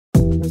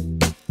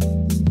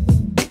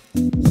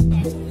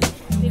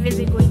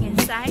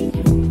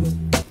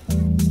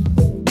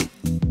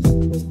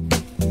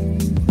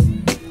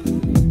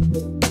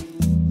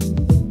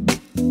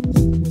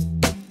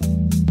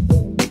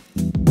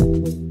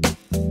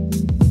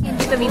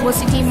Vivo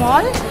City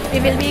Mall. We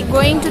will be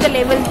going to the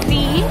level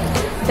 3.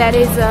 There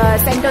is a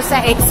Sentosa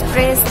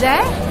Express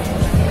there.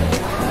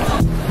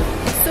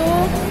 So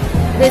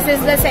this is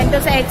the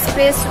Sentosa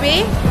Expressway.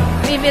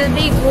 We will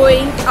be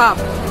going up.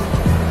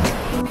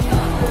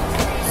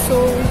 So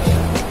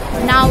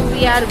now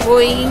we are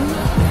going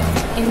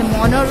in the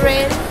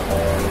monorail.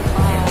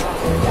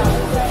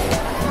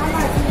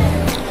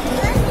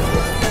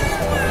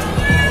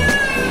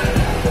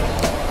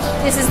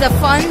 This is the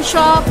fun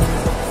shop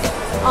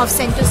of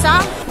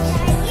Sentosa.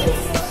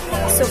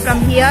 So from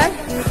here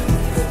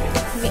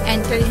we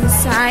enter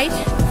inside.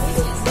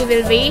 We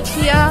will wait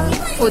here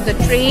for the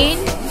train.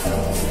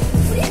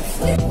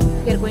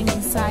 We are going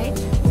inside.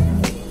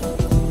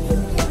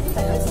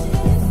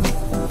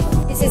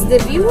 This is the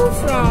view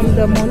from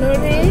the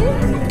monorail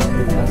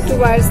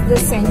towards the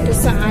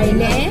Sentosa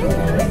Island.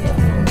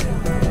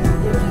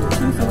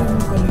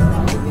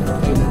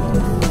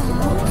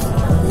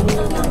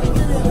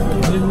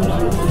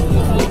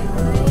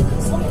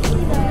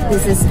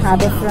 This is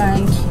Harbour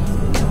front.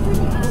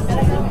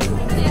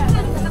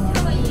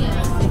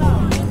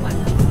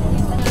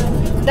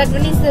 That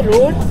one is the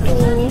road to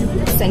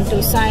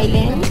Sentosa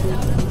Island.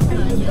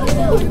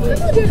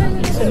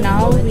 So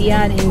now we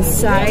are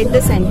inside the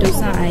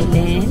Sentosa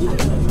Island.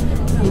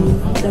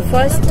 The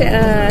first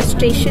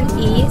station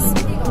is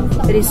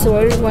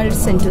Resort World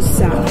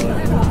Sentosa.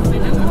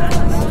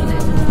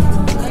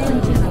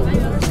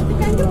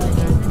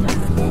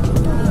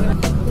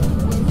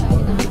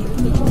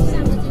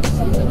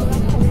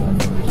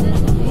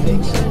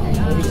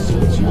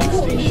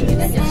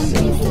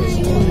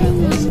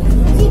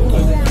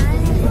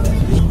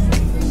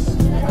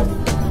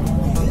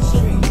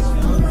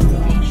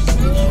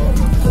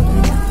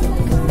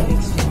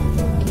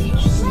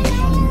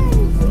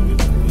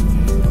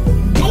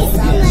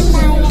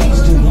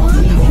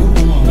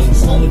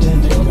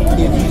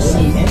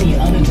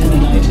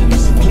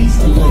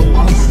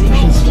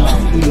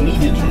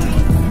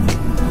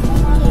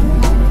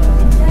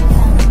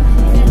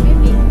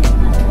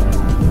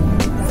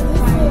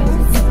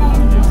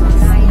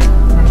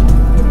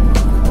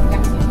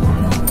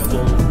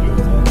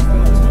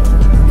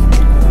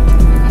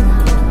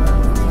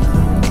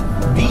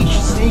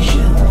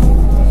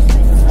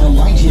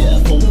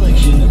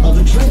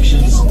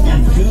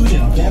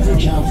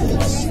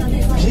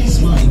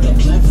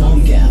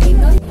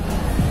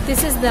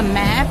 This is the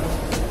map,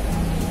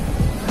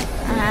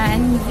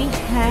 and we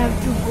have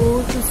to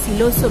go to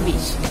Siloso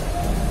beach.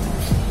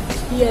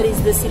 Here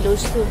is the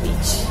Siloso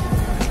beach.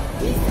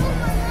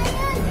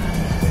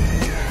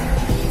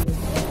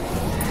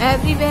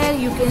 Everywhere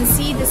you can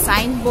see the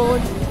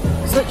signboard,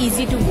 so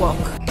easy to walk.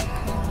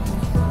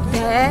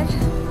 There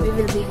we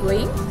will be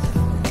going.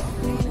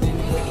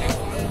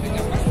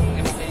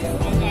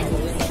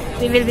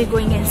 We will be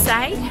going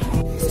inside.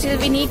 Still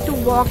we need to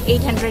walk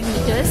 800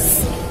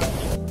 meters.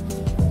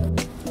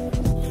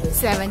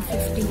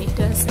 750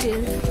 meters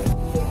still.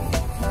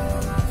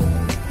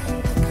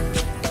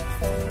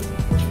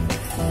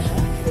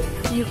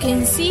 You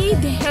can see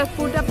they have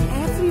put up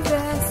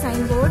everywhere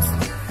signboards.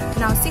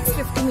 Now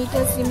 650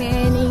 meters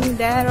remaining.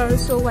 There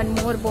also one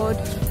more board.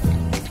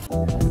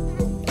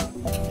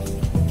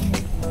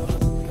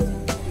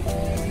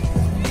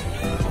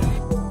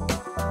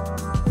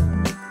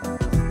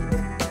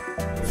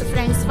 So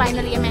friends,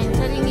 finally I'm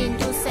entering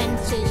into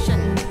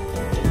Sandstation.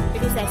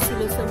 It is at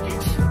Siloso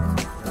beach.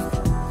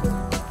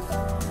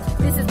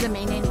 This is the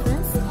main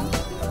entrance.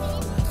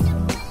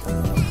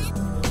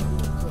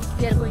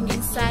 We are going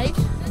inside.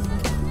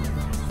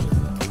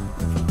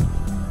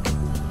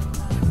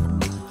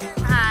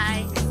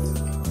 Hi.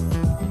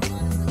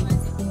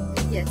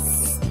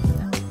 Yes.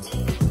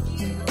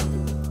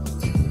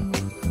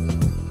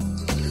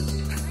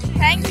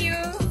 Thank you.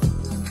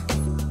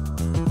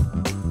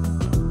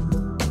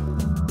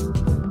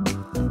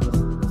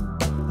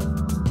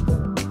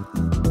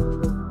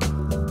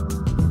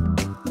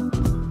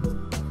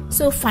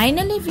 So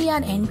finally we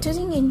are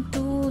entering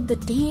into the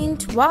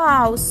tent.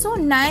 Wow, so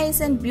nice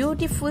and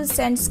beautiful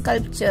sand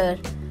sculpture.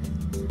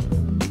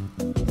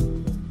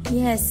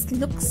 Yes,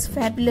 looks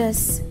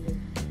fabulous.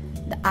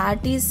 The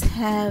artists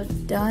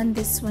have done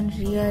this one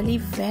really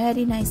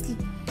very nicely.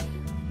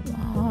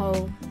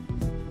 Wow.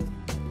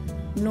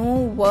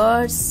 No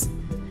words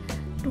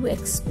to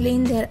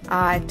explain their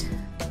art.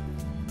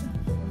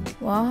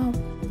 Wow.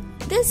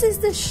 This is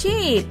the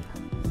shape.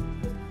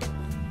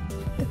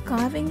 The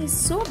carving is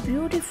so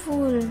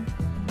beautiful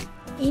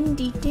in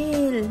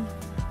detail.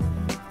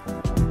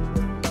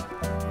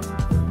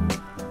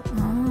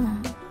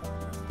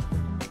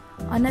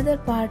 Another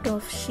part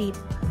of shape.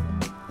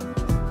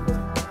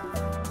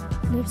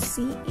 Let's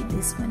see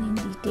this one in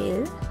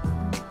detail.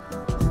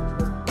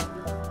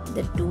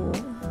 The door.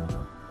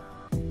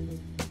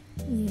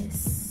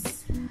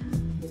 Yes.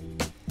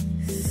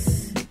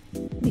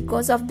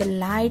 Because of the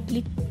light,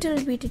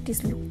 little bit it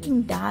is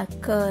looking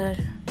darker.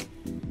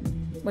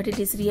 But it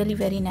is really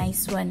very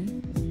nice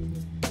one.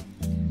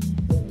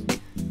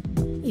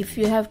 If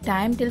you have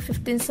time till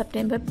 15th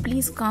September,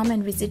 please come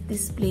and visit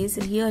this place.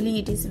 Really,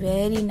 it is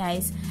very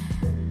nice.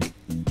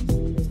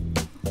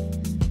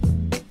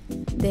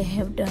 They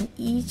have done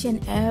each and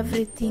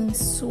everything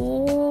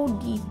so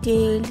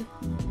detailed.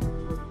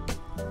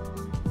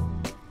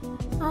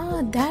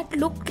 Ah, that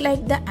looked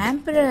like the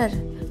emperor.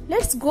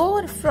 Let's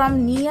go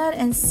from near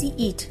and see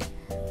it.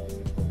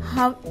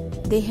 How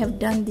they have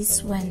done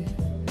this one.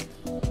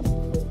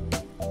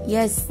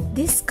 Yes,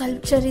 this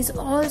sculpture is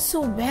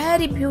also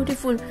very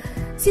beautiful.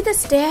 See the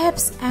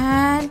steps,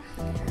 and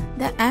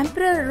the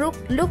emperor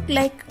look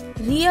like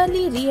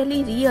really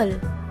real.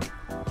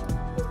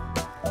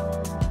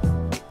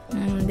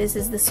 This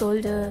is the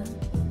soldier.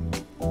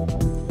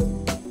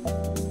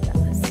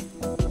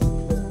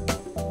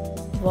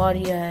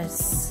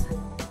 Warriors.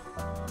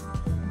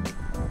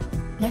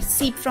 Let's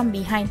see it from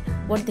behind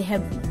what they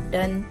have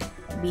done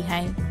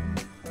behind.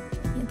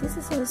 Yeah, this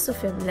is also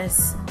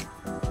fabulous.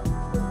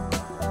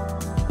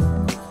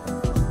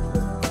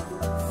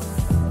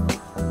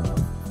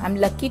 I'm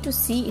lucky to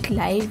see it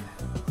live.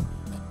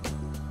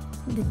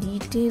 The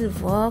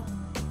detailed work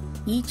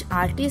each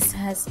artist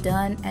has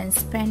done and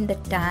spent the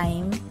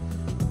time.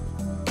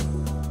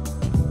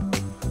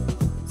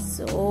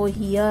 So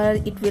here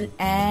it will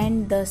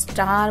end the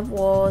Star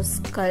Wars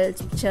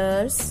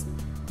sculptures,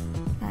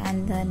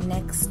 and the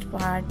next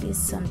part is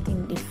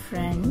something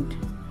different.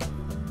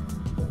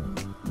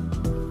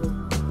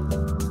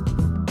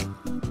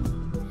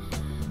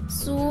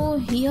 So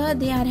here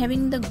they are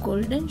having the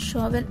Golden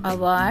Shovel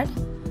Award.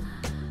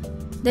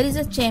 There is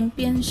a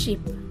championship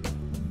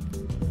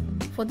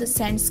for the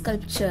sand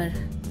sculpture.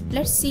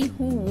 Let's see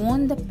who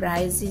won the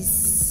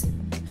prizes.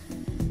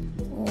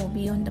 Oh,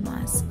 beyond the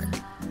mask.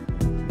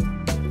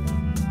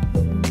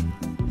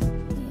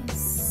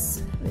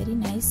 Yes, very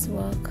nice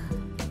work.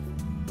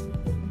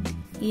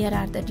 Here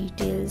are the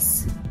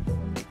details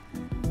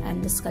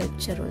and the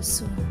sculpture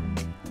also.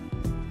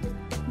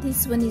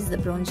 This one is the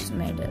bronze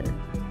medal.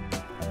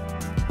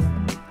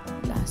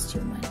 Last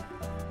human.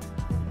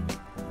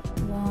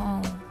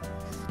 Wow.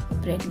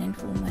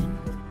 Pregnant woman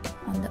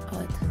on the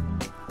earth.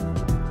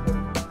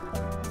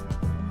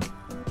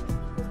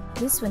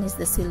 This one is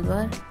the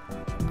silver.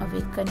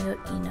 Awaken your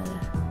inner.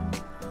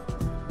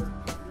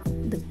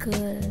 The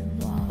girl.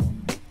 Wow.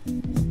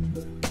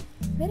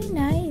 Very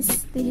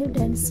nice. They have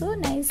done so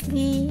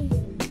nicely.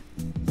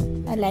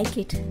 I like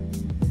it.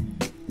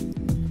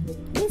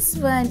 This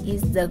one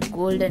is the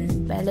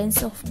golden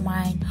balance of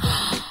mind.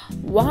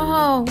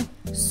 Wow.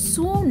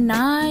 So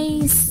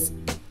nice.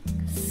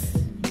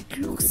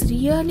 Looks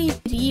really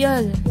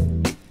real.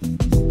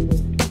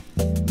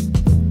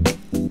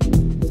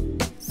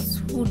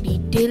 So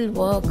detailed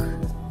work.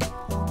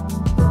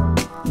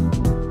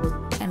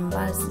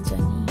 Embarrassed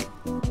journey.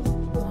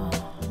 Wow.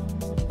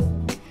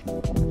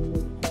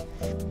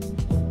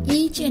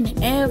 Each and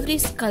every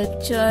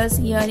sculptures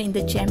here in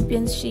the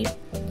championship,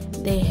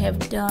 they have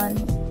done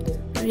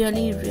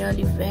really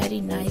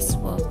very nice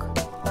work.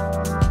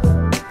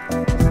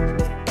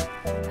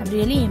 I'm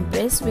really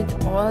impressed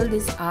with all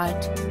this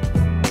art.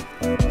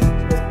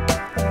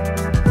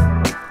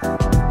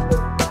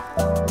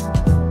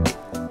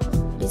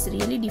 It is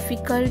really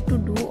difficult to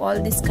do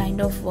all this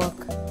kind of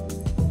work.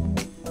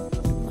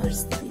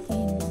 Immerse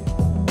within.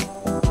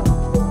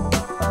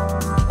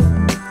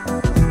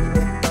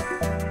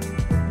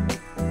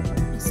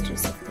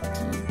 Mistress of the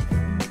deep.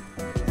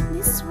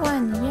 This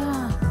one,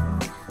 yeah.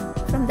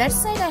 From that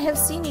side I have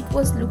seen it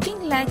was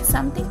looking like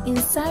something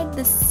inside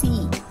the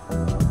sea.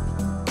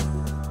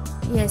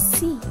 Yes,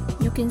 see,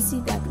 you can see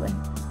that one.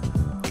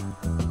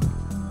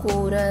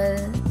 Coral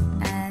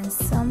and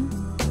some.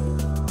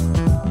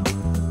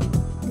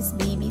 This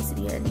baby is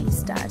really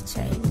star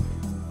child.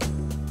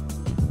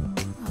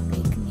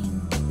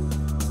 Awakening.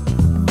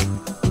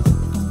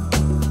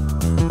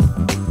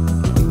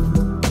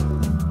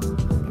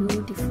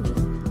 Beautiful.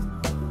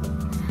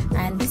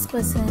 And this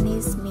person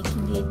is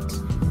making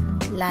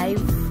it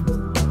live.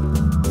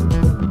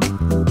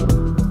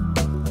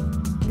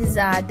 These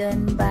are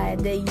done by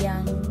the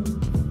young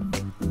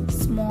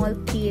small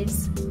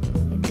kids.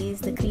 It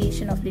is the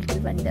creation of little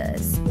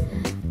wonders.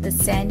 The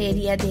sand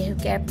area they have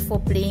kept for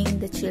playing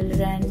the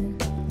children,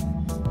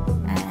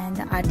 and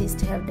the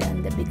artists have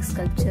done the big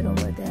sculpture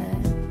over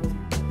there.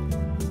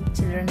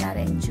 Children are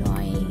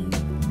enjoying.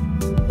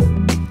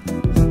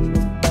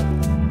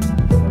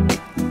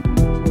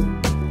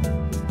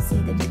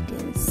 See the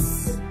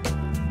details.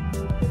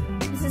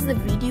 This is the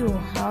video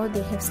how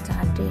they have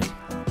started.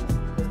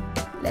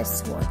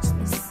 Let's watch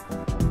this.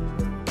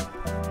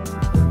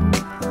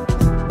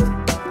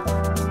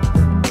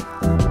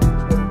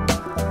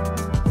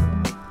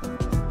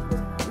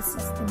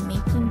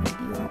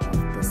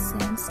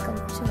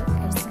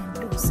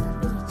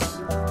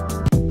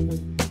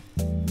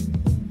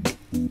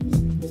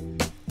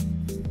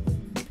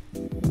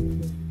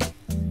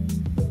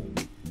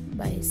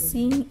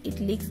 Seeing it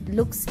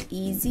looks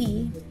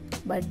easy,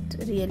 but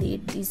really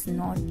it is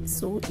not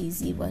so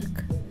easy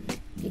work.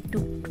 It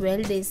took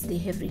 12 days they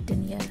have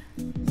written here.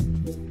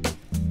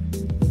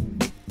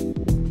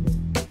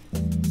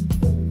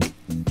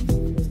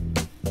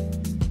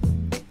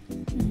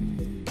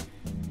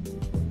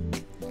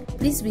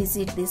 Please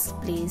visit this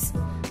place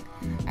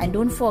and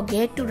don't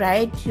forget to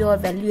write your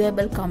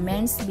valuable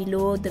comments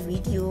below the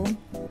video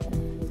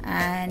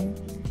and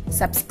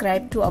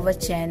subscribe to our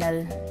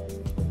channel.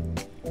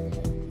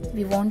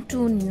 We want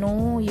to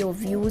know your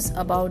views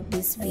about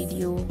this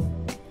video.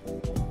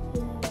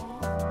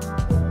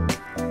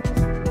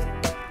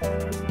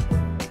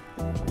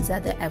 These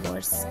are the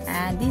awards,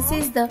 and this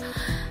is the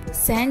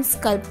sand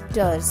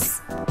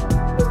sculptors.